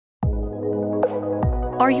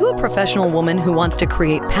Are you a professional woman who wants to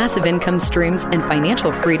create passive income streams and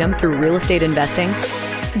financial freedom through real estate investing?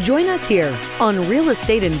 Join us here on Real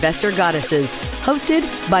Estate Investor Goddesses, hosted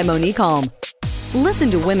by Monique Halm.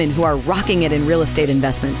 Listen to women who are rocking it in real estate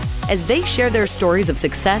investments as they share their stories of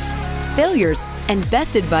success, failures, and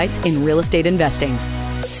best advice in real estate investing.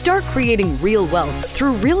 Start creating real wealth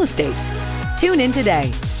through real estate. Tune in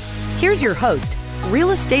today. Here's your host,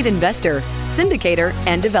 real estate investor, syndicator,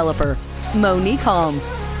 and developer, Monique Halm.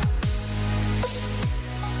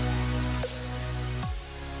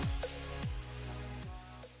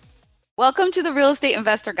 Welcome to the Real Estate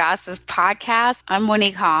Investor Goddesses podcast. I'm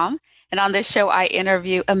Monique Halm, and on this show, I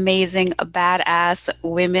interview amazing, badass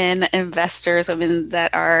women investors, women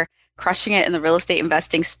that are crushing it in the real estate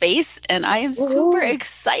investing space. And I am super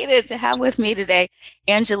excited to have with me today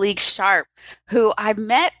Angelique Sharp, who I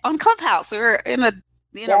met on Clubhouse. We were in a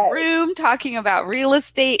room talking about real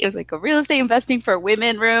estate. It was like a real estate investing for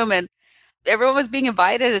women room, and everyone was being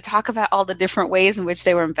invited to talk about all the different ways in which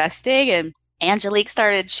they were investing. And Angelique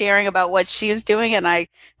started sharing about what she was doing, and I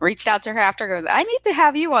reached out to her after, going, I need to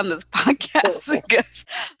have you on this podcast because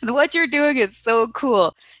what you're doing is so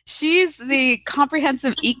cool. She's the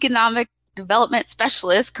Comprehensive Economic Development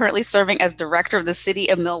Specialist, currently serving as Director of the City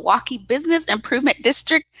of Milwaukee Business Improvement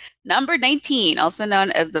District number 19, also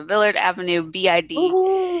known as the Villard Avenue BID.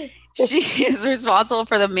 She is responsible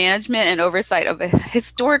for the management and oversight of a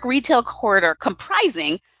historic retail corridor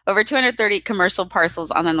comprising over 230 commercial parcels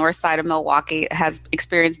on the north side of Milwaukee. It has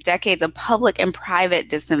experienced decades of public and private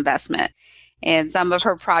disinvestment. And some of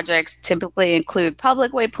her projects typically include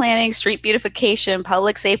public way planning, street beautification,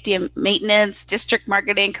 public safety and maintenance, district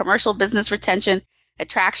marketing, commercial business retention,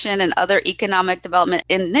 attraction, and other economic development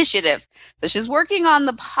initiatives. So she's working on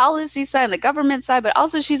the policy side and the government side, but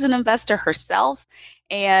also she's an investor herself.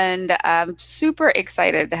 And I'm super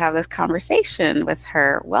excited to have this conversation with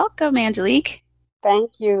her. Welcome, Angelique.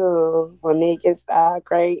 Thank you, Monique. It's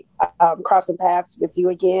great crossing paths with you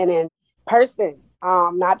again in person,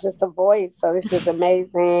 not just a voice. So this is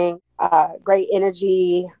amazing. Great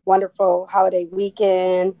energy, wonderful holiday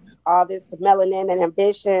weekend, all this melanin and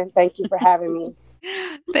ambition. Thank you for having me.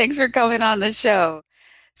 Thanks for coming on the show.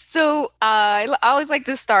 So I always like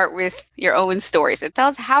to start with your own story. So tell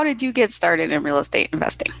us, how did you get started in real estate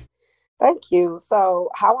investing? Thank you.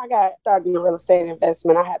 So how I got started in real estate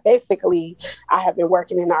investment, I have been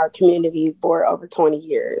working in our community for over 20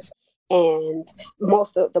 years. And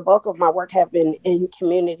most of the bulk of my work have been in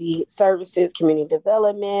community services, community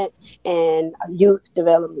development, and youth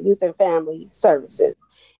development, youth and family services.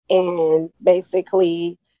 And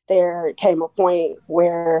basically, there came a point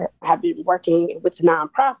where I have been working with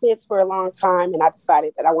nonprofits for a long time, and I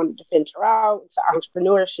decided that I wanted to venture out into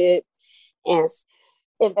entrepreneurship and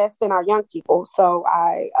invest in our young people. So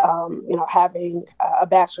I, having a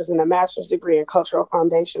bachelor's and a master's degree in cultural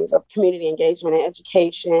foundations of community engagement and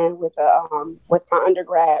education with my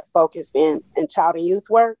undergrad focus in child and youth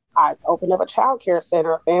work, I opened up a childcare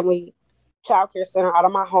center, a family childcare center out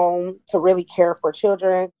of my home to really care for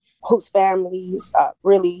children whose families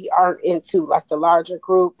really aren't into like the larger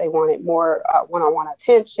group. They wanted more one-on-one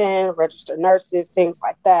attention, registered nurses, things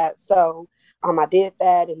like that. So I did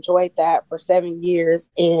that, enjoyed that for 7 years.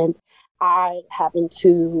 And I happened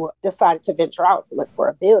to decide to venture out to look for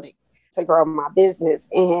a building to grow my business.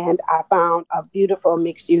 And I found a beautiful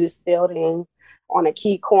mixed use building on a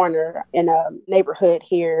key corner in a neighborhood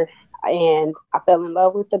here. And I fell in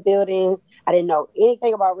love with the building. I didn't know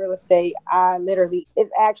anything about real estate.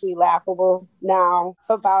 It's actually laughable now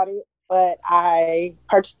about it. But I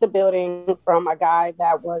purchased the building from a guy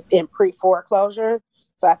that was in pre-foreclosure.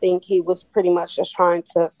 So I think he was pretty much just trying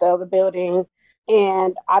to sell the building.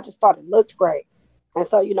 And I just thought it looked great. And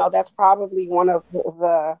so, that's probably one of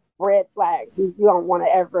the red flags. You don't want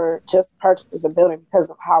to ever just purchase a building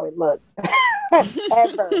because of how it looks.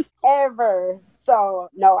 ever. So,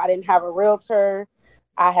 no, I didn't have a realtor.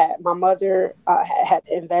 I had my mother had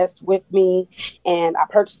to invest with me. And I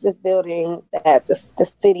purchased this building that the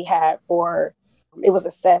city had it was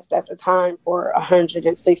assessed at the time for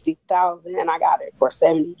 $160,000, and I got it for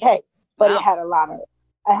 $70K. But Wow. It had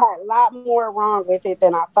a lot more wrong with it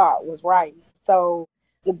than I thought was right. So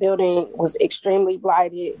the building was extremely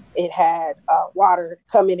blighted. It had water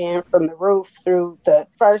coming in from the roof through the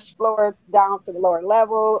first floor down to the lower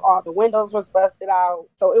level. All the windows was busted out.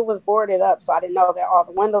 So it was boarded up. So I didn't know that all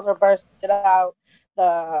the windows were busted out.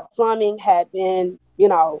 The plumbing had been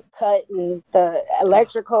cut, and the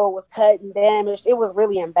electrical was cut and damaged. It was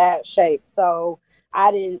really in bad shape. So I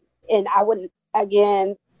wouldn't,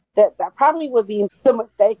 again, that probably would be the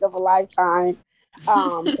mistake of a lifetime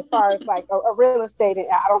As far as like a real estate,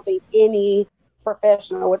 I don't think any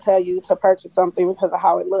professional would tell you to purchase something because of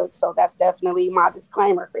how it looks. So that's definitely my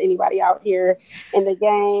disclaimer for anybody out here in the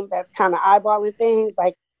game that's kind of eyeballing things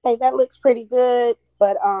like, hey, that looks pretty good.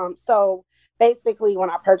 But so basically when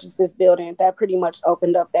I purchased this building, that pretty much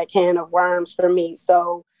opened up that can of worms for me.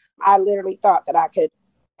 So I literally thought that I could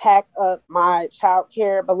pack up my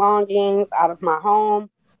childcare belongings out of my home,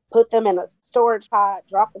 put them in a storage pod,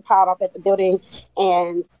 drop the pod off at the building,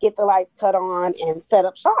 and get the lights cut on and set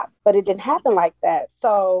up shop. But it didn't happen like that.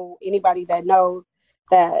 So anybody that knows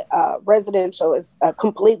that residential is a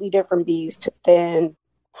completely different beast than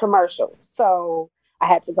commercial. So I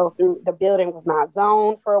had to go through, the building was not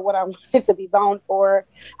zoned for what I wanted to be zoned for.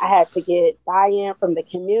 I had to get buy-in from the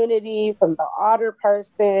community, from the auditor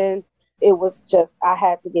person. It was just, I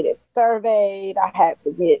had to get it surveyed. I had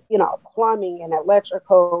to get, plumbing and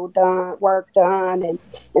electrical work done and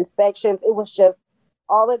inspections. It was just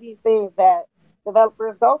all of these things that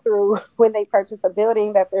developers go through when they purchase a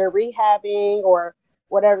building that they're rehabbing or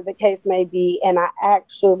whatever the case may be. And I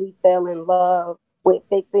actually fell in love with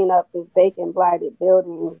fixing up this vacant, blighted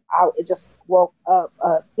building. It just woke up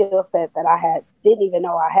a skill set that I didn't even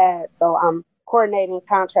know I had. So I'm coordinating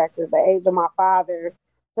contractors the age of my father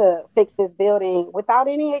to fix this building without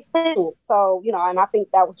any experience. So, and I think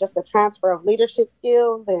that was just a transfer of leadership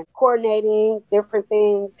skills and coordinating different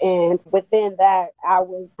things. And within that,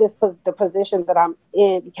 the position that I'm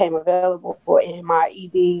in became available for, and my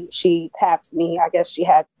ED, she tapped me. I guess she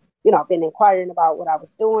had, been inquiring about what I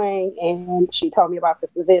was doing, and she told me about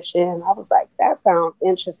this position. I was like, that sounds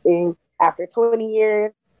interesting. After 20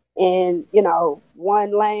 years in,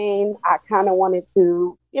 one lane, I kind of wanted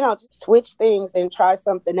to, just switch things and try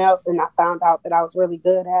something else. And I found out that I was really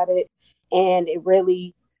good at it. And it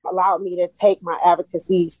really allowed me to take my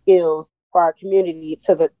advocacy skills for our community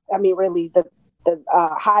to the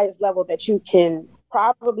highest level that you can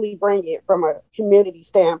probably bring it from a community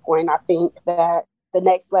standpoint. I think that the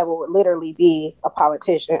next level would literally be a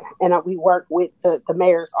politician. And we work with the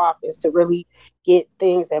mayor's office to really get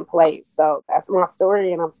things in place. So that's my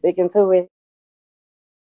story, and I'm sticking to it.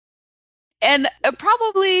 And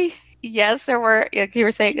probably, yes, there were, like you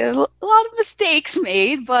were saying, a lot of mistakes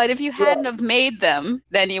made, but if you hadn't have made them,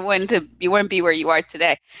 then you wouldn't be where you are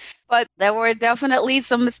today. But there were definitely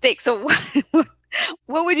some mistakes. So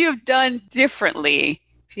what would you have done differently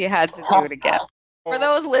if you had to do it again? For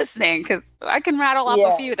those listening, because I can rattle off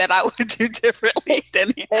a few that I would do differently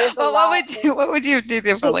than you. But what would you do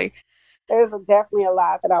differently? There's definitely a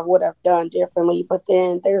lot that I would have done differently, but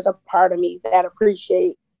then there's a part of me that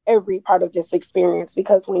appreciates every part of this experience,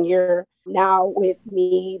 because when you're now with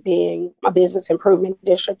me being a business improvement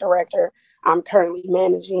district director, I'm currently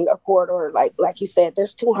managing a corridor. Like you said,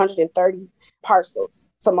 there's 230 parcels.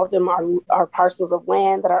 Some of them are parcels of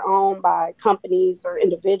land that are owned by companies or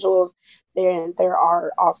individuals. Then there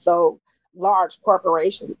are also large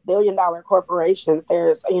corporations, billion-dollar corporations.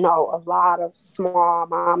 There's, a lot of small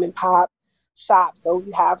mom and pop shops. So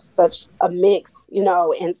you have such a mix,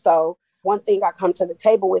 and so one thing I come to the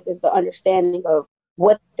table with is the understanding of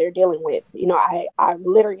what they're dealing with. I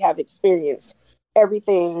literally have experienced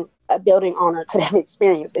everything a building owner could have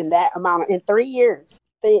experienced in that amount in 3 years.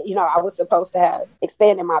 I was supposed to have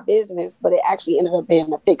expanded my business, but it actually ended up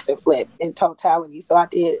being a fix and flip in totality. So I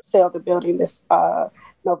did sell the building this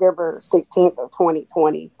November 16th of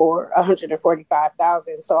 2020 for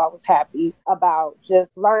 $145,000. So I was happy about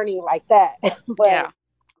just learning like that.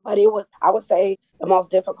 But it was, I would say, the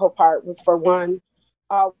most difficult part was, for one,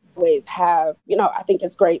 always have, I think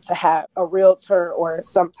it's great to have a realtor or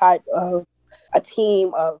some type of a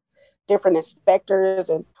team of different inspectors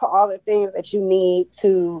and all the things that you need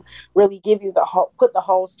to really give you put the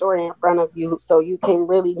whole story in front of you so you can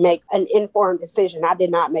really make an informed decision. I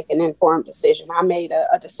did not make an informed decision. I made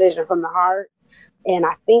a decision from the heart. And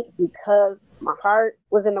I think because my heart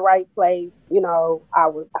was in the right place, I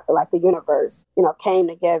feel like the universe, came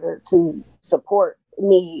together to support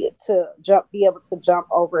me to be able to jump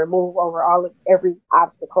over and move over every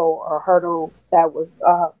obstacle or hurdle that was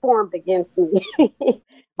formed against me.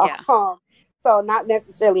 So not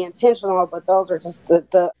necessarily intentional, but those are just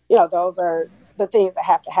those are the things that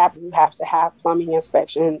have to happen. You have to have plumbing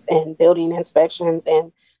inspections and building inspections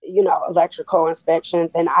and electrical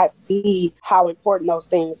inspections. And I see how important those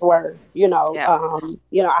things were.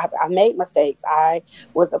 I made mistakes. I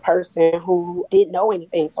was a person who didn't know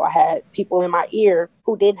anything. So I had people in my ear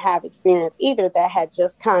who didn't have experience either, that had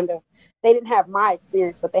just they didn't have my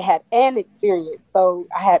experience, but they had an experience. So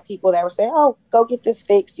I had people that were saying, oh, go get this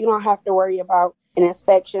fixed. You don't have to worry about an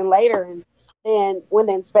inspection later. And Then when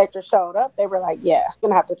the inspector showed up, they were like, yeah, I'm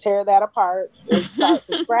going to have to tear that apart and start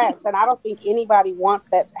from scratch. And I don't think anybody wants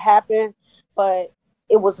that to happen, but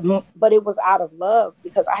it was out of love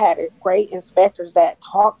because I had great inspectors that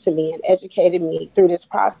talked to me and educated me through this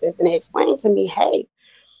process. And they explained to me, hey,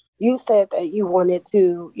 you said that you wanted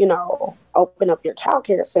to, open up your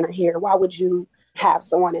childcare center here. Why would you have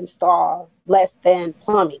someone install less than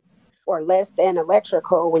plumbing or less than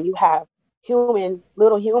electrical when you have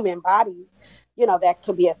little human bodies, that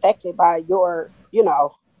could be affected by your,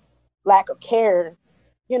 lack of care,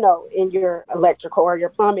 in your electrical or your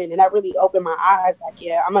plumbing. And that really opened my eyes like,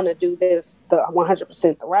 yeah, I'm going to do this the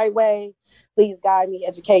 100% the right way. Please guide me,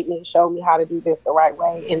 educate me, show me how to do this the right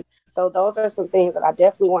way. And so those are some things that I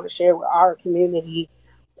definitely want to share with our community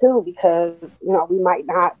too, because, we might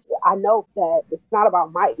not, I know that it's not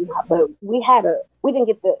about might not, but we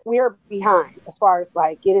were behind as far as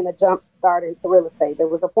like getting a jump start into real estate. There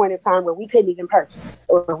was a point in time where we couldn't even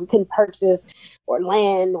purchase or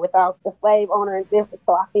land without the slave owner and different.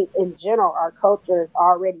 So I think in general, our culture is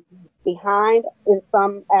already behind in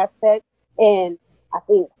some aspects. And I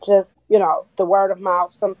think just, the word of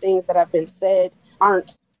mouth, some things that have been said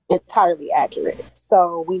aren't entirely accurate.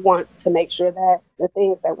 So we want to make sure that the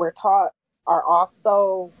things that we're taught are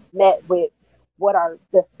also met with what are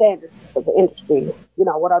the standards of the industry,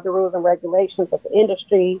 what are the rules and regulations of the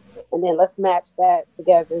industry, and then let's match that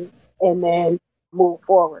together and then move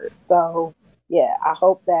forward. So yeah, I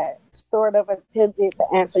hope that sort of attempted to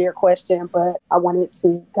answer your question, but I wanted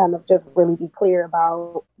to kind of just really be clear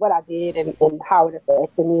about what I did and how it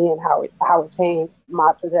affected me and how it changed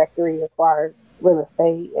my trajectory as far as real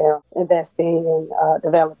estate and investing and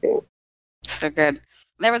developing. So good.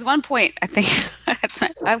 There was one point I think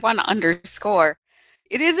I want to underscore.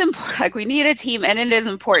 It is important, like we need a team and it is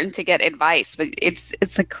important to get advice, but it's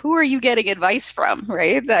like, who are you getting advice from,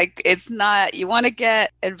 right? Like it's not, you want to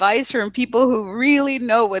get advice from people who really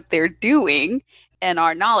know what they're doing and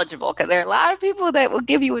are knowledgeable, because there are a lot of people that will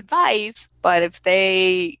give you advice, but if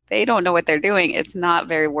they don't know what they're doing, it's not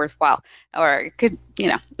very worthwhile, or it could, it's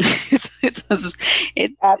not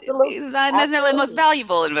necessarily the most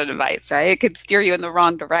valuable advice, right? It could steer you in the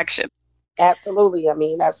wrong direction. Absolutely. I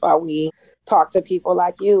mean, that's why we talk to people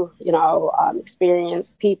like you,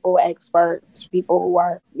 experienced people, experts, people who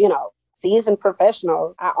are, seasoned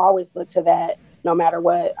professionals. I always look to that no matter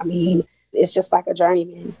what. I mean, it's just like a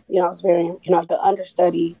journeyman, it's very, the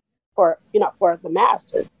understudy for the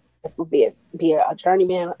master. If we be a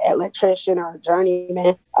journeyman electrician or a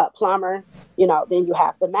journeyman plumber, then you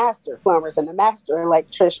have the master plumbers and the master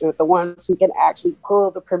electricians, the ones who can actually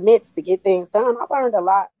pull the permits to get things done. I learned a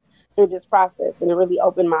lot through this process, and it really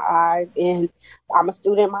opened my eyes. And I'm a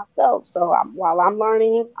student myself, so while I'm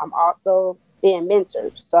learning, I'm also being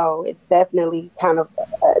mentored. So it's definitely kind of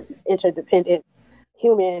this interdependent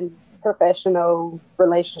human professional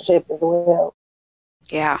relationship as well.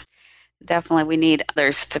 Yeah, definitely. We need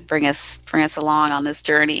others to bring us along on this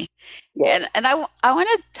journey. Yes. And I want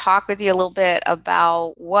to talk with you a little bit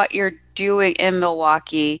about what you're doing in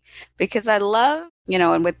Milwaukee, because I love,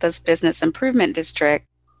 and with this business improvement district,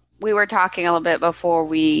 we were talking a little bit before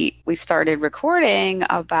we started recording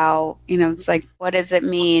about, it's like, what does it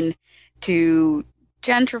mean to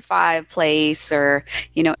gentrify a place or,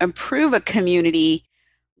 improve a community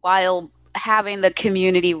while having the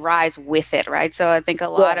community rise with it, right? So I think a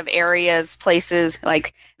lot of areas, places,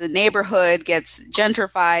 like the neighborhood gets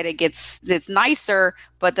gentrified, it's nicer,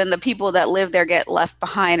 but then the people that live there get left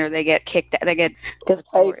behind, or they get kicked, they get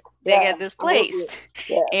displaced. Get displaced.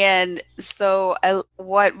 Yeah. And so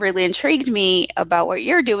what really intrigued me about what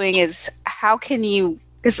you're doing is how can you,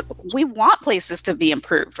 because we want places to be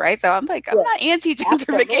improved, right? So I'm like, I'm not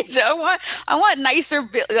anti-gentrification. I want nicer,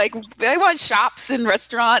 like I want shops and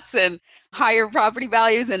restaurants and higher property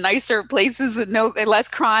values and nicer places and less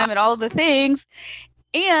crime and all of the things.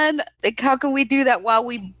 And like, how can we do that while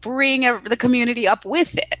we bring the community up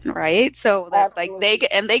with it, right? So that like they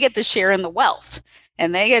get to share in the wealth,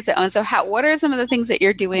 and they get to own. So what are some of the things that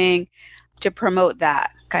you're doing to promote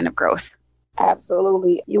that kind of growth?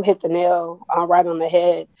 Absolutely. You hit the nail right on the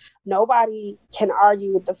head. Nobody can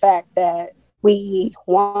argue with the fact that we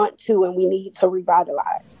want to and we need to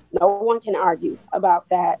revitalize. No one can argue about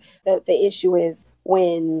that. The issue is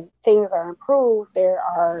when things are improved, there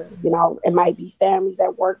are, it might be families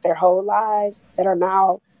that work their whole lives that are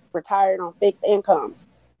now retired on fixed incomes.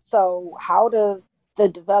 So how does the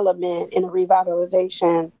development and the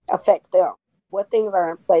revitalization affect them? What things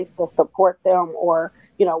are in place to support them, or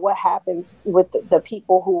what happens with the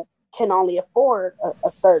people who can only afford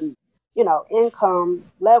a certain, income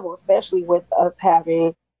level, especially with us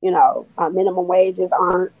having, minimum wages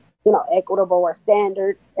aren't equitable or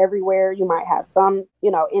standard everywhere. You might have some,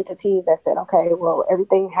 entities that said, okay, well,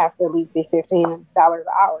 everything has to at least be $15 an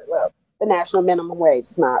hour. Well, the national minimum wage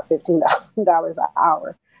is not $15 an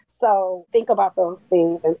hour. So think about those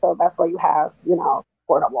things. And so that's why you have,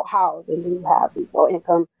 affordable housing, and you have these low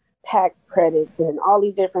income tax credits and all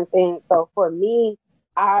these different things. So for me,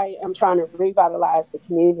 I am trying to revitalize the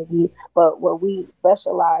community, but what we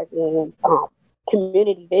specialize in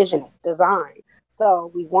community vision design.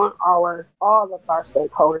 So we want all of our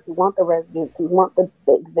stakeholders, we want the residents, we want the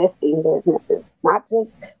existing businesses,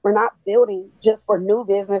 we're not building just for new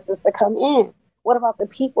businesses to come in. What about the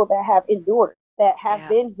people that have endured, that have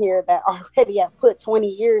been here, that already have put 20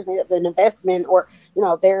 years in an investment, or,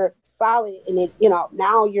 they're solid in it,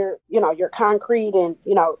 now you're concrete and,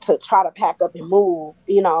 to try to pack up and move,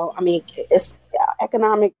 it's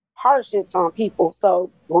economic hardships on people.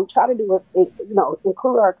 So what we try to do is,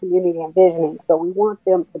 include our community in visioning. So we want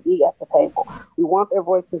them to be at the table. We want their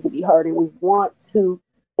voices to be heard, and we want to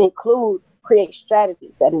create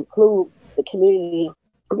strategies that include the community.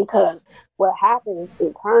 Because what happens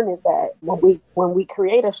in turn is that when we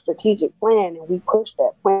create a strategic plan and we push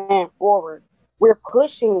that plan forward, we're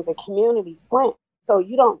pushing the community's plan. So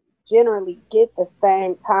you don't generally get the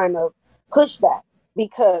same kind of pushback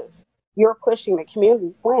because you're pushing the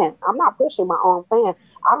community's plan. I'm not pushing my own plan.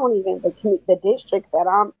 I don't even, the district that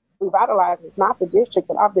I'm revitalizing is not the district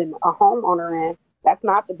that I've been a homeowner in. That's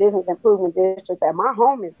not the business improvement district that my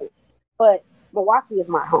home is in. But Milwaukee is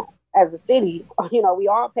my home. As a city, we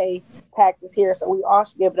all pay taxes here, so we all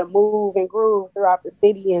should be able to move and groove throughout the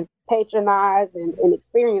city and patronize and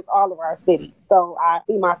experience all of our city. So I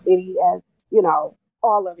see my city as,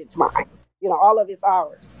 all of it's mine, all of it's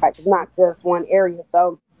ours. Like, it's not just one area.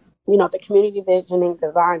 So, the community visioning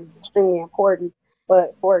design is extremely important.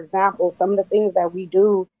 But for example, some of the things that we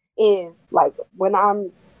do is like when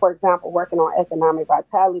I'm, for example, working on economic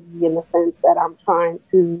vitality, in the sense that I'm trying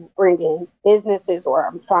to bring in businesses, or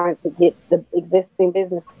I'm trying to get the existing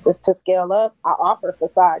businesses to scale up, I offer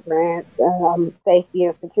facade grants, safety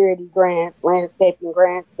and security grants, landscaping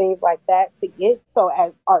grants, things like that to get. So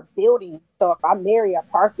as our building, so if I marry a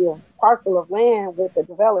parcel of land with a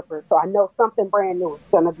developer, so I know something brand new is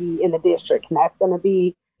going to be in the district, and that's going to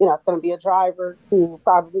be, it's going to be a driver to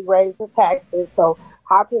probably raise the taxes. So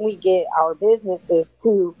how can we get our businesses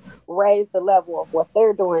to raise the level of what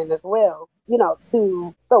they're doing as well,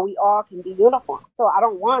 so we all can be uniform. So I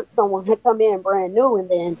don't want someone to come in brand new and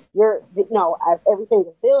then you're, as everything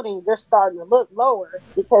is building, you're starting to look lower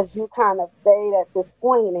because you kind of stayed at this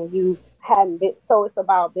point and you hadn't been. So it's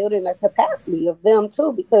about building the capacity of them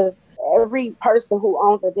too, because every person who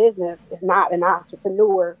owns a business is not an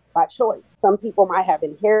entrepreneur by choice. Some people might have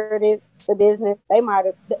inherited the business. They might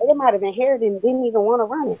have inherited and didn't even want to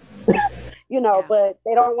run it, but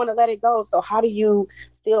they don't want to let it go. So how do you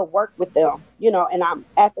still work with them? And I'm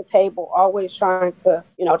at the table always trying to,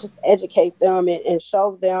 just educate them and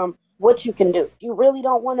show them what you can do. If you really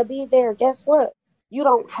don't want to be there, guess what? You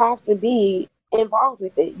don't have to be involved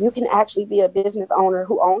with it. You can actually be a business owner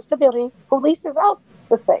who owns the building, who leases out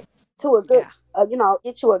the space to a good,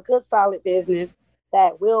 get you a good solid business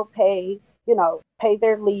that will pay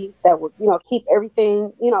their lease, that will, keep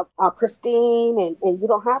everything, pristine, and you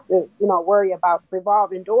don't have to, worry about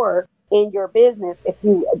revolving door in your business if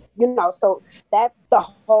you, so that's the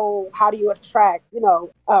whole, how do you attract,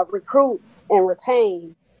 recruit and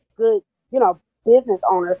retain good, business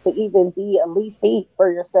owners to even be a leasee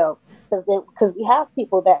for yourself. Because we have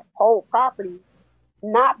people that hold properties,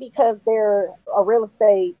 not because they're a real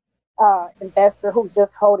estate investor who's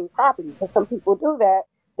just holding property, because some people do that.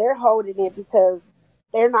 They're holding it because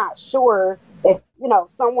they're not sure if,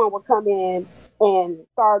 someone will come in and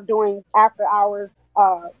start doing after hours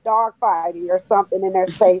dog fighting or something in their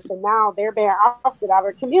space. And now they're being ousted out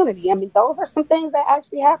of the community. I mean, those are some things that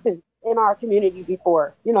actually happened in our community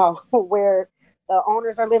before, where the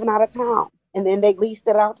owners are living out of town and then they leased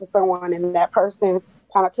it out to someone and that person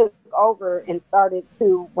kind of took over and started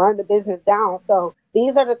to run the business down. So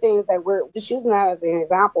these are the things that we're just using that as an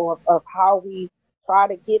example of how we try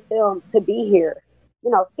to get them to be here.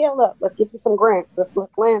 Scale up. Let's get you some grants. Let's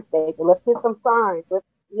landscape. Let's get some signs. Let's,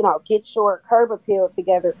 get your curb appeal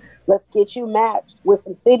together. Let's get you matched with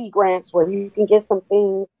some city grants where you can get some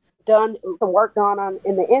things done, some work done on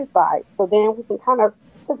in the inside. So then we can kind of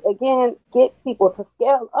just, again, get people to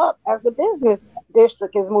scale up as the business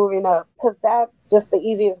district is moving up, because that's just the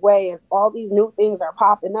easiest way. Is all these new things are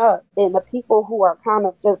popping up, and the people who are kind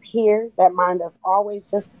of just here, that might have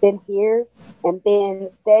always just been here and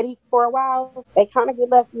been steady for a while, they kind of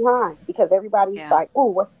get left behind because everybody's like, oh,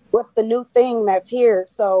 what's the new thing that's here?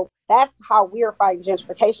 So That's how we're fighting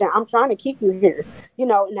gentrification. I'm trying to keep you here.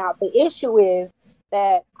 Now the issue is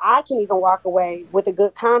that I can even walk away with a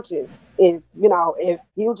good conscience is, if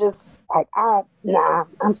you just like,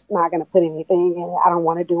 I'm just not going to put anything in. I don't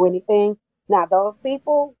want to do anything. Now, those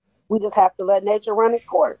people, we just have to let nature run its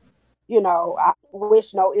course. I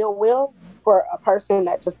wish no ill will for a person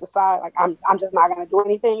that just decide like, I'm just not going to do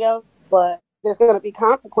anything else, but there's going to be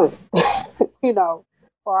consequence,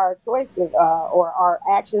 for our choices or our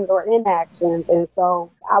actions or inactions. And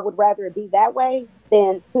so I would rather it be that way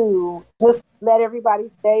than to just let everybody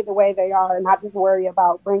stay the way they are and not just worry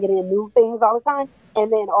about bringing in new things all the time.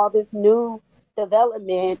 And then all this new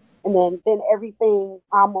development, and then everything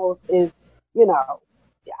almost is,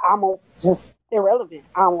 almost just irrelevant,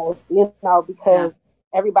 almost, because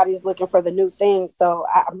everybody's looking for the new thing. So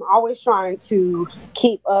I'm always trying to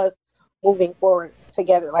keep us moving forward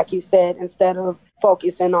together, like you said, instead of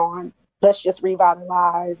focusing on let's just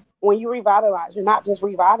revitalize. When you revitalize, you're not just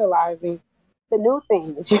revitalizing the new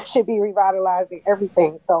things. You should be revitalizing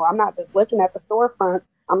everything. So I'm not just looking at the storefronts.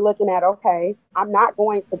 I'm looking at, okay, I'm not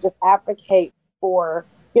going to just advocate for,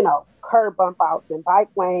 curb bump outs and bike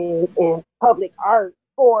lanes and public art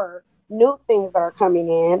for new things that are coming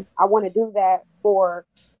in. I want to do that for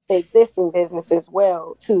the existing business as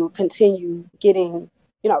well to continue getting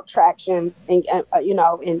traction and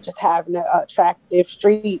and just having an attractive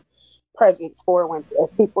street presence for when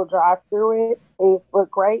people drive through it. Things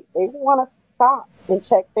look great. They want to stop and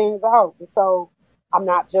check things out. And so I'm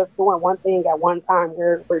not just doing one thing at one time.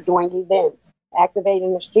 We're doing events,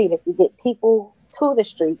 activating the street. If you get people to the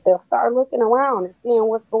street, they'll start looking around and seeing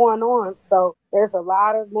what's going on. So there's a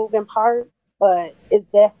lot of moving parts, but it's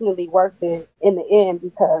definitely worth it in the end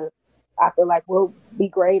because I feel like we'll be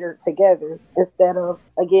greater together instead of,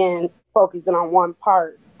 again, focusing on one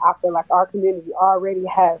part. I feel like our community already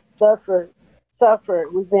has suffered.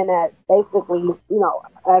 We've been at basically,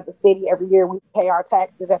 as a city, every year we pay our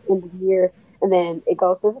taxes at the end of the year, and then it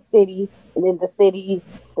goes to the city, and then the city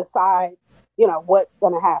decides, what's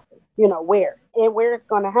going to happen, where it's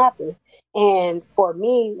going to happen. And for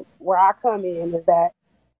me, where I come in is that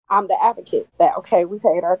I'm the advocate that, okay, we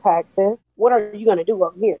paid our taxes. What are you going to do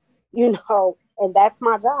over here? And that's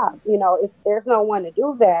my job. If there's no one to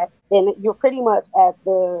do that, then you're pretty much at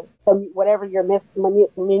the whatever your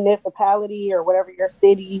municipality or whatever your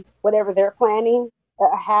city, whatever they're planning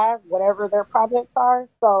have, whatever their projects are.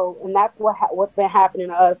 So, and that's what's been happening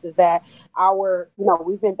to us is that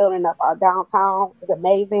we've been building up our downtown. It's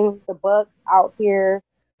amazing. The Bucks out here,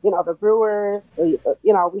 the Brewers, we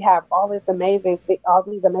have all these amazing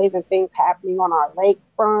things happening on our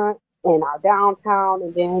lakefront and our downtown.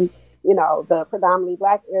 And then, the predominantly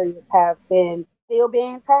Black areas have been still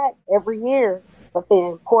being taxed every year, but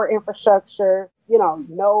then poor infrastructure,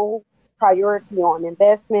 no priority on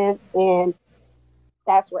investments. And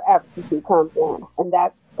that's where advocacy comes in. And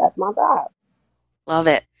that's my job. Love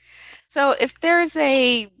it. So if there's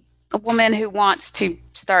a woman who wants to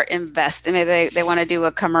start investing, maybe they want to do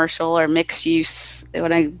a commercial or mixed use, they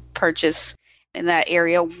want to purchase in that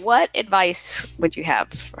area, what advice would you have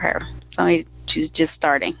for her? Somebody who's just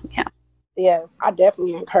starting. Yeah. Yes, I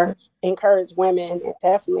definitely encourage women,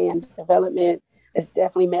 definitely in development. It's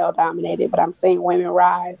definitely male dominated, but I'm seeing women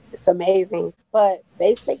rise. It's amazing. But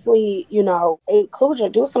basically,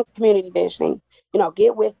 do some community visioning,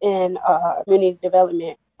 get within a community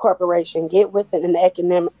development corporation, get within an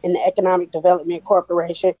economic development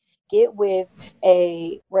corporation, get with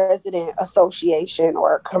a resident association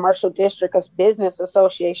or a commercial district or business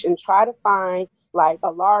association, try to find like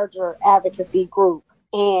a larger advocacy group.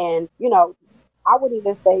 And, I would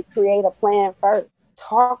even say create a plan first.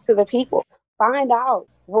 Talk to the people. Find out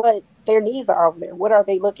what their needs are over there. What are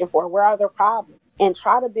they looking for? Where are their problems? And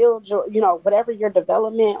try to build your, whatever your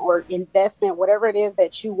development or investment, whatever it is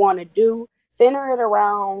that you want to do, center it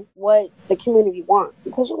around what the community wants.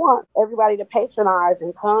 Because you want everybody to patronize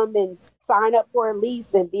and come and sign up for a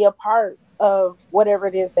lease and be a part of whatever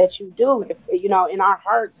it is that you do. If, in our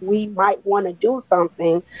hearts, we might want to do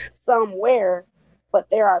something somewhere, but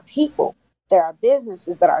there are people, there are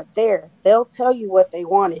businesses that are there. They'll tell you what they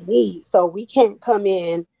want and need. So we can't come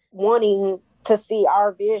in wanting to see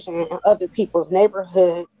our vision in other people's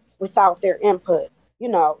neighborhood without their input.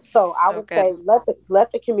 So I would say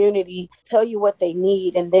let the community tell you what they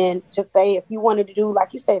need, and then just say if you wanted to do,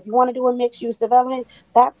 like you said, if you want to do a mixed use development,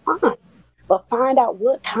 that's fine. But find out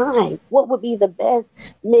what would be the best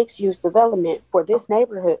mixed use development for this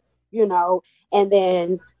neighborhood, and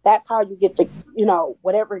then that's how you get the,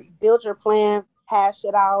 whatever, you build your plan, hash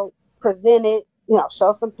it out, present it,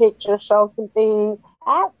 show some pictures, show some things,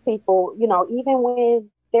 ask people, even when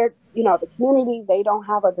they're, the community, they don't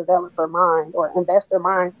have a developer mind or investor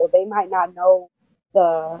mind, so they might not know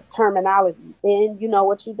the terminology. Then you know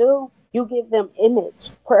what you do? You give them image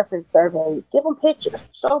preference surveys, give them pictures,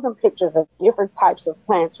 show them pictures of different types of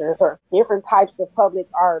planters or different types of public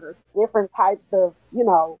art or different types of,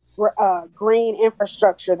 green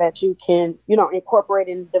infrastructure that you can, incorporate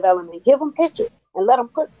in development. Give them pictures and let them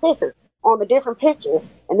put stickers on the different pictures.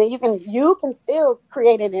 And then you can still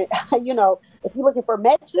create it, if you're looking for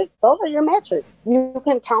metrics, those are your metrics. You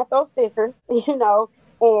can count those stickers,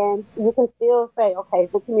 and you can still say, okay,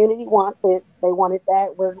 the community wants this, they wanted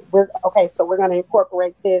that. We're okay, so we're going to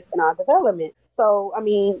incorporate this in our development. So, and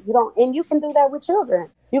you can do that with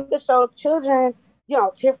children. You can show children,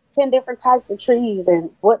 10 different types of trees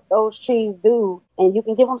and what those trees do. And you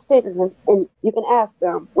can give them stickers and you can ask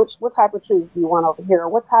them, what type of trees do you want over here? Or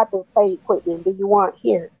what type of play equipment do you want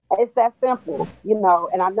here? It's that simple,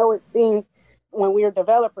 and I know it seems, when we're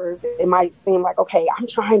developers, it might seem like, okay, I'm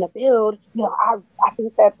trying to build, I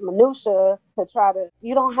think that's minutia to try to,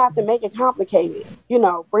 you don't have to make it complicated,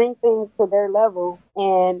 bring things to their level,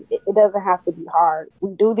 and it doesn't have to be hard.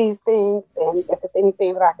 We do these things, and if it's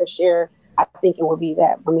anything that I could share, I think it would be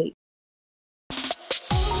that for me.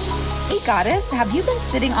 Hey, Goddess, have you been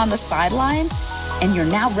sitting on the sidelines and you're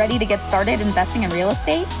now ready to get started investing in real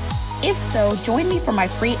estate? If so, join me for my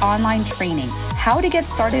free online training, How to Get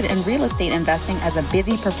Started in Real Estate Investing as a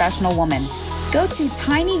Busy Professional Woman. Go to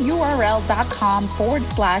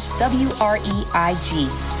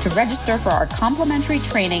tinyurl.com/WREIG to register for our complimentary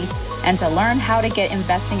training and to learn how to get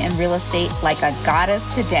investing in real estate like a goddess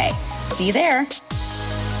today. See you there.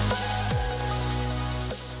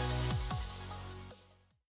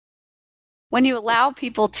 When you allow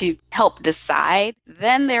people to help decide,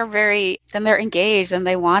 then they're engaged and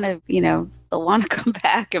they want to, they'll want to come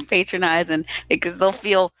back and patronize, and because they'll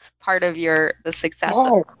feel part of the success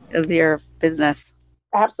of your business.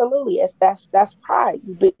 Absolutely. That's pride.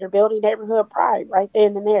 You're building neighborhood pride right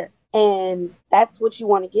then and there. And that's what you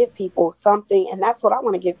want to give people, something. And that's what I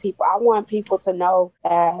want to give people. I want people to know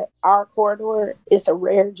that our corridor is a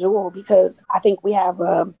rare jewel, because I think we have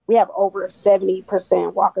over 70%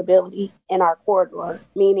 walkability in our corridor,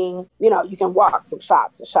 meaning, you can walk from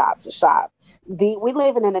shop to shop to shop. We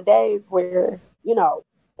living in the days where,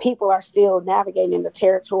 people are still navigating the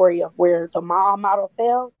territory of where the mall model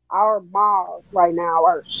fell. Our malls right now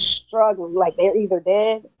are struggling, like they're either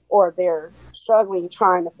dead or they're struggling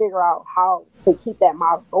trying to figure out how to keep that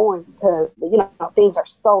model going, because, things are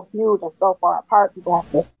so huge and so far apart. People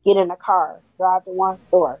have to get in a car, drive to one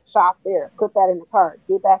store, shop there, put that in the cart,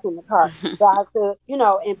 get back in the car, drive to,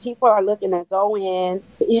 and people are looking to go in.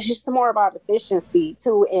 It's just more about efficiency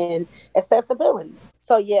too, and accessibility.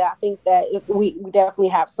 So yeah, I think that we definitely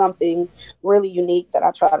have something really unique that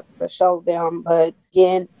I try to show them. But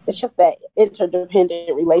again, it's just that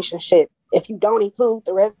interdependent relationship. If you don't include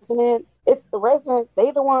the residents, it's the residents.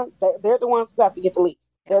 They're the ones who have to get the lease.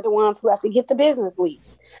 They're the ones who have to get the business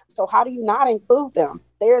lease. So how do you not include them?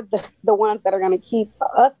 They're the ones that are going to keep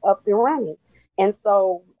us up and running. And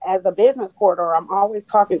so as a business corridor, I'm always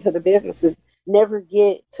talking to the businesses. Never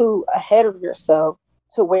get too ahead of yourself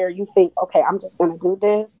to where you think, okay, I'm just going to do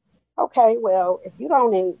this. Okay, well, if you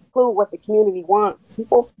don't include what the community wants, you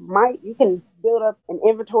can build up an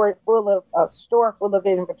inventory a store full of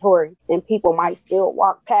inventory, and people might still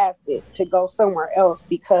walk past it to go somewhere else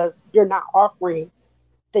because you're not offering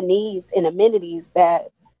the needs and amenities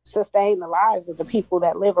that sustain the lives of the people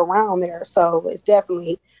that live around there. So it's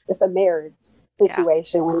a marriage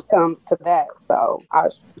situation when it comes to that. So I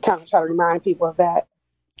was kind of trying to remind people of that.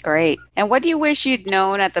 Great. And what do you wish you'd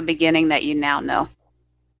known at the beginning that you now know?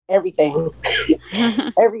 Everything.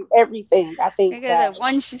 Everything. I think that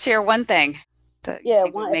one should share one thing to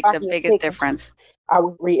make the biggest difference. I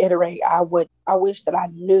would reiterate, I wish that I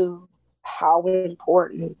knew how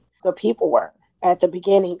important the people were at the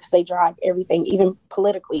beginning, because they drive everything, even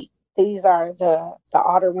politically. These are the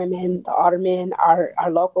alderwomen, the aldermen, our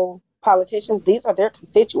local politicians. These are their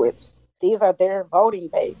constituents. These are their voting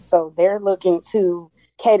base. So they're looking to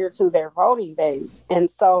cater to their voting base.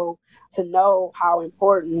 And so to know how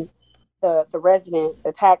important the resident,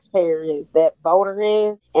 the taxpayer is, that voter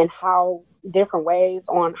is, and how different ways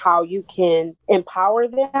on how you can empower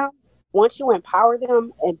them. Once you empower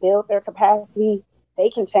them and build their capacity,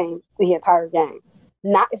 they can change the entire game.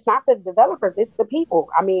 It's not the developers, it's the people.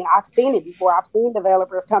 I mean, I've seen it before. I've seen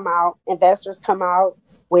developers come out, investors come out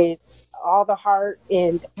with all the heart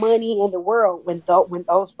and money in the world. When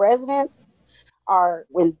those residents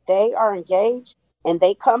when they are engaged and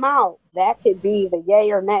they come out, that could be the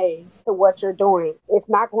yay or nay to what you're doing. It's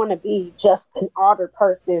not going to be just an alder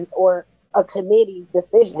person's or a committee's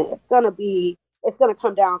decision. It's gonna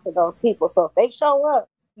come down to those people. So if they show up,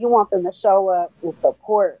 you want them to show up and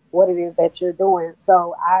support what it is that you're doing.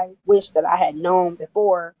 So I wish that I had known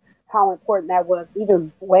before how important that was,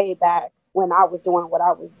 even way back when I was doing what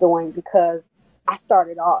I was doing, because I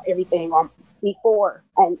started everything on before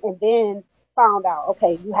and then found out,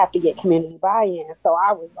 okay, you have to get community buy-in. So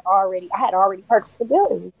I had already purchased the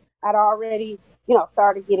building. I'd already,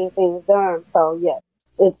 started getting things done. So yes,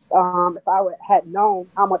 it's if had known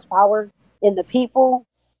how much power in the people,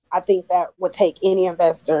 I think that would take any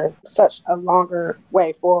investor such a longer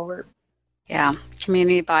way forward. Yeah,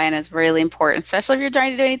 community buy-in is really important, especially if you're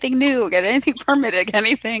trying to do anything new, get anything permitted, get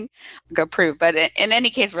anything approved. But in any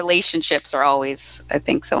case, relationships are always, I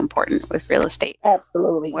think, so important with real estate.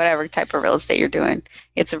 Absolutely. Whatever type of real estate you're doing,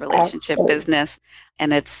 it's a relationship business.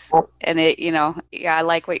 And I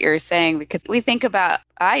like what you're saying, because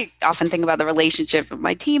I often think about the relationship with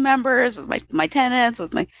my team members, with my tenants,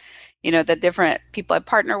 with my, the different people I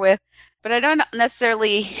partner with. But I don't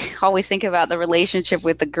necessarily always think about the relationship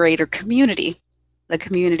with the greater community, the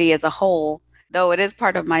community as a whole. Though it is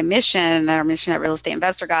part of my mission, our mission at Real Estate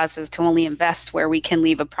Investor Goddess is to only invest where we can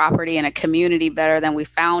leave a property and a community better than we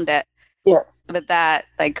found it. Yes. But that,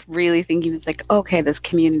 really thinking, it's okay, this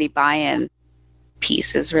community buy-in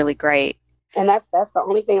piece is really great. And that's the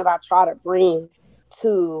only thing that I try to bring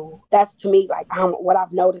that's to me, what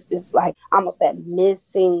I've noticed is almost that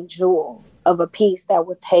missing jewel of a piece that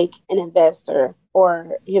would take an investor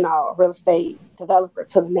or, a real estate developer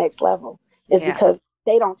to the next level is because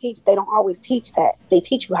they don't always teach that. They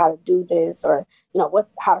teach you how to do this, or,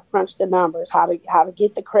 how to crunch the numbers, how to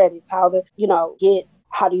get the credits, what's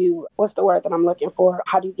the word that I'm looking for?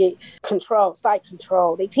 How do you get site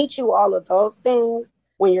control? They teach you all of those things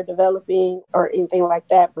when you're developing or anything like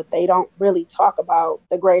that, but they don't really talk about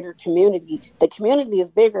the greater community. The community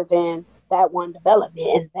is bigger than that one development,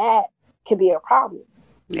 and that can be a problem.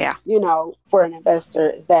 Yeah. For an investor,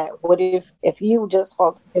 is that what if you just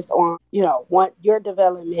focused on, your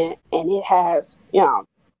development and it has,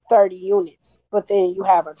 30 units, but then you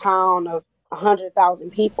have a town of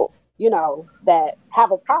 100,000 people, that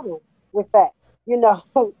have a problem with that,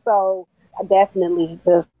 So I definitely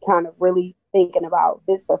just kind of really thinking about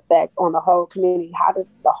this effect on the whole community. How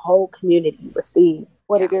does the whole community receive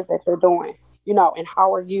what it is that you're doing, and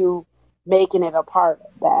how are you making it a part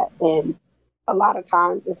of that? And a lot of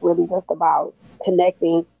times it's really just about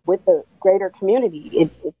connecting with the greater community.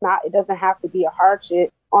 It doesn't have to be a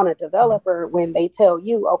hardship on a developer when they tell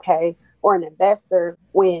you, okay, or an investor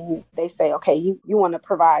when they say, okay, you want to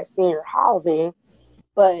provide senior housing,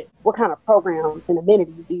 but what kind of programs and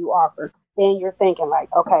amenities do you offer? Then you're thinking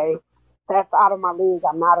okay, that's out of my league.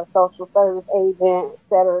 I'm not a social service agent, et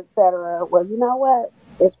cetera, et cetera. Well, you know what?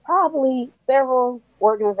 It's probably several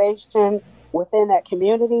organizations within that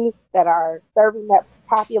community that are serving that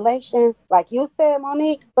population. Like you said,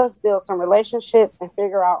 Monique, let's build some relationships and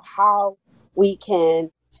figure out how we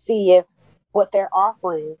can see if what they're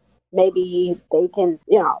offering, maybe they can,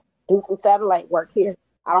 do some satellite work here.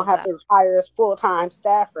 I don't have to hire a full-time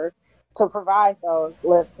staffer to provide those.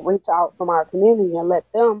 Let's reach out from our community and let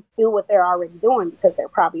them do what they're already doing, because they're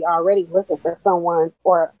probably already looking for someone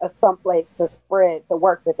or someplace to spread the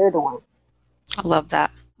work that they're doing. I love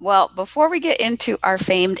that. Well, before we get into our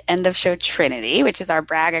famed end of show Trinity, which is our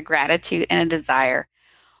brag, a gratitude, and a desire,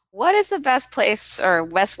 what is the best place or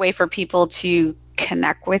best way for people to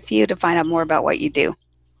connect with you to find out more about what you do?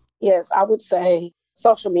 Yes, I would say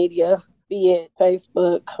social media, be it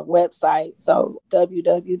Facebook, website. So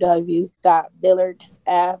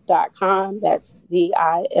www.villardave.com. That's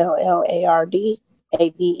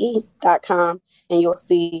VILLARDAVE.com. And you'll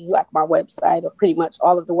see my website of pretty much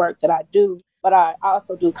all of the work that I do. But I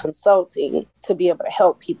also do consulting to be able to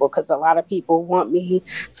help people, because a lot of people want me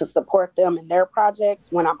to support them in their projects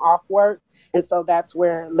when I'm off work. And so that's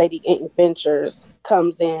where Lady Inc. Ventures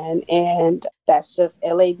comes in. And that's just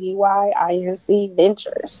LADYINC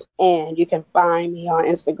Ventures. And you can find me on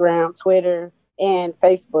Instagram, Twitter, and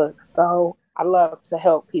Facebook. So I love to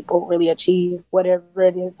help people really achieve whatever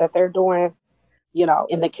it is that they're doing,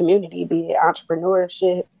 in the community, be it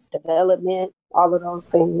entrepreneurship, development, all of those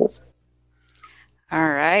things. All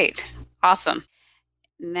right. Awesome.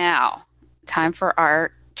 Now, time for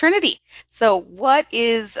our Trinity. So what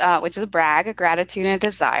is, which is a brag, a gratitude, and a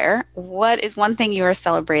desire. What is one thing you are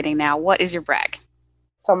celebrating now? What is your brag?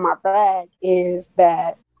 So my brag is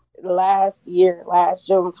that last June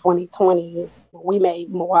 2020, we made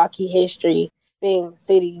Milwaukee history being the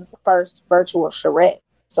city's first virtual charrette.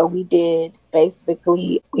 So we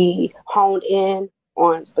honed in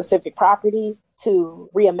on specific properties to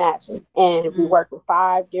reimagine. And we worked with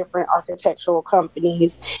 5 different architectural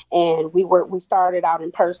companies, and we started out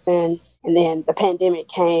in person, and then the pandemic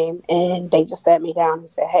came and they just sat me down and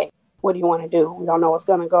said, hey, what do you want to do? We don't know what's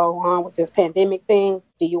going to go on with this pandemic thing.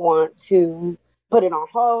 Do you want to put it on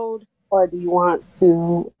hold, or do you want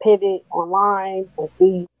to pivot online and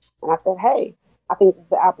see? And I said, hey, I think this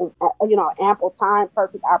is ample time,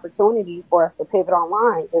 perfect opportunity for us to pivot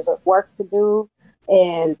online. There's work to do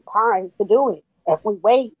and time to do it. If we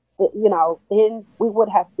wait, then we would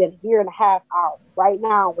have been a year and a half out right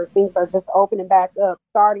now, where things are just opening back up,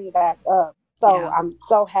 starting back up. So yeah. I'm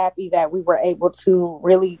so happy that we were able to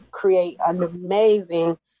really create an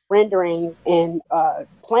amazing renderings and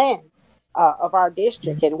plans of our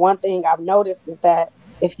district. And one thing I've noticed is that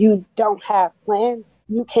if you don't have plans,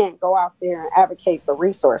 you can't go out there and advocate for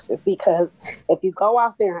resources, because if you go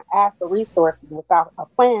out there and ask for resources without a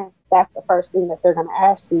plan, that's the first thing that they're going to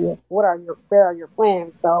ask you is, where are your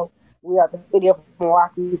plans? So we are the city of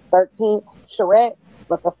Milwaukee's 13th charrette,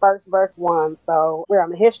 but the first birth one. So we're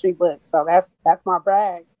on the history book. So that's my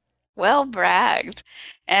brag. Well bragged.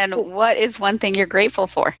 And what is one thing you're grateful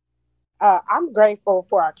for? I'm grateful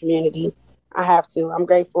for our community. I have to. I'm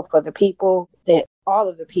grateful for the people, all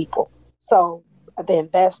of the people. So the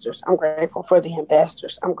investors, I'm grateful for the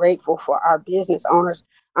investors. I'm grateful for our business owners,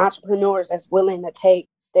 entrepreneurs that's willing to take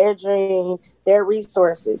their dream, their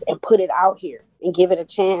resources, and put it out here and give it a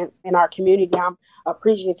chance in our community. I'm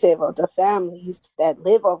appreciative of the families that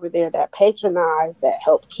live over there, that patronize, that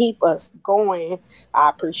help keep us going. I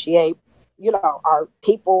appreciate, our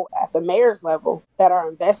people at the mayor's level that are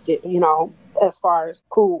invested, as far as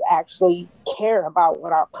who actually care about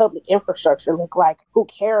what our public infrastructure look like, who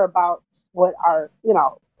care about what our,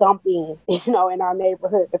 dumping, in our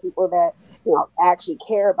neighborhood, the people that, actually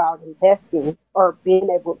care about investing or being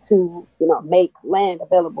able to, make land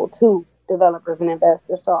available to developers and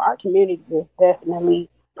investors. So our community is definitely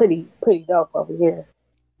pretty dope over here.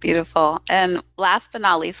 Beautiful. And last but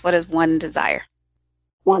not least, what is one desire?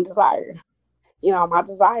 One desire. My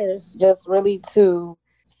desire is just really to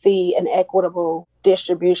see an equitable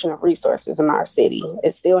distribution of resources in our city.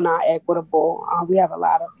 It's still not equitable. We have a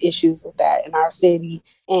lot of issues with that in our city.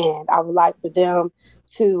 And I would like for them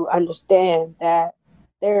to understand that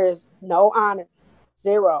there is no honor,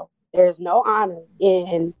 zero. There's no honor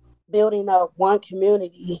in building up one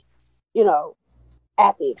community,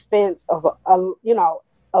 at the expense of,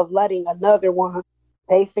 of letting another one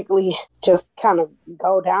basically just kind of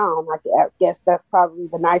go down. I guess that's probably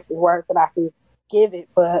the nicest word that I can give it,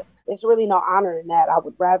 but there's really no honor in that. I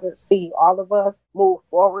would rather see all of us move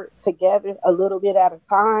forward together a little bit at a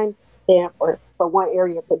time than for one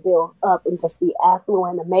area to build up and just be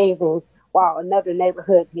affluent and amazing while another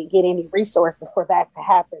neighborhood can get any resources for that to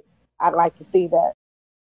happen. I'd like to see that.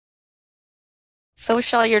 So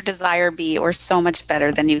shall your desire be, or so much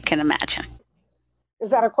better than you can imagine? Is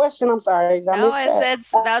that a question? I'm sorry. No, I said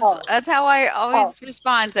that's how I always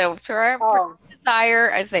respond. So for our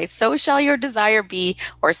desire, I say, so shall your desire be,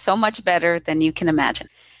 or so much better than you can imagine.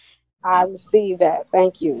 I receive that.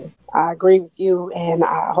 Thank you. I agree with you. And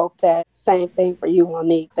I hope that same thing for you,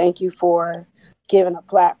 Monique. Thank you for giving a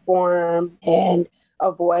platform and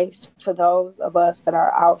a voice to those of us that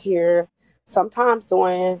are out here sometimes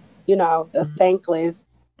doing, the thankless,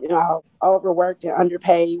 overworked and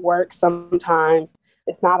underpaid work sometimes.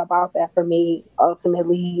 It's not about that for me.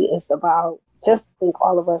 Ultimately, it's about just think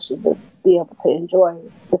all of us should just be able to enjoy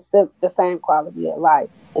the same quality of life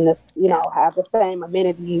and this, have the same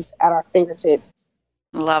amenities at our fingertips.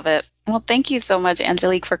 Love it. Well, thank you so much,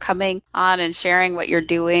 Angelique, for coming on and sharing what you're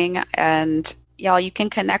doing. And y'all, you can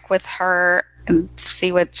connect with her and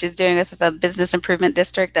see what she's doing with the Business Improvement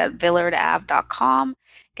District at villardave.com.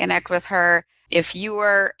 Connect with her. If you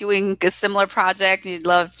are doing a similar project, you'd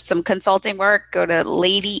love some consulting work, go to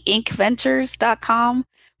ladyinkventures.com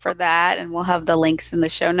for that, and we'll have the links in the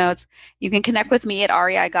show notes. You can connect with me at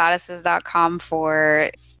reigoddesses.com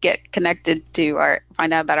for get connected to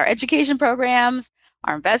find out about our education programs,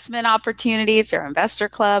 our investment opportunities, our investor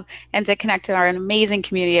club, and to connect to our amazing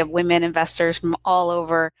community of women investors from all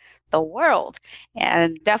over the world.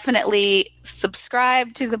 And definitely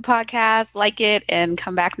subscribe to the podcast, like it, and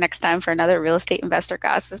come back next time for another Real Estate Investor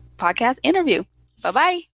Goddesses podcast interview.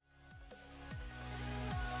 Bye-bye.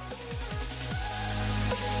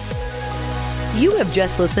 You have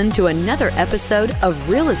just listened to another episode of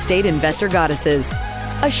Real Estate Investor Goddesses,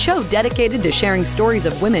 a show dedicated to sharing stories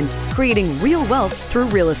of women creating real wealth through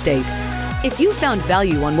real estate. If you found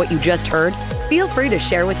value on what you just heard, feel free to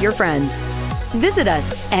share with your friends. Visit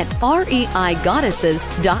us at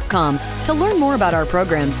reigoddesses.com to learn more about our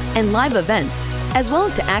programs and live events, as well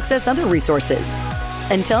as to access other resources.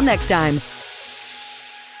 Until next time,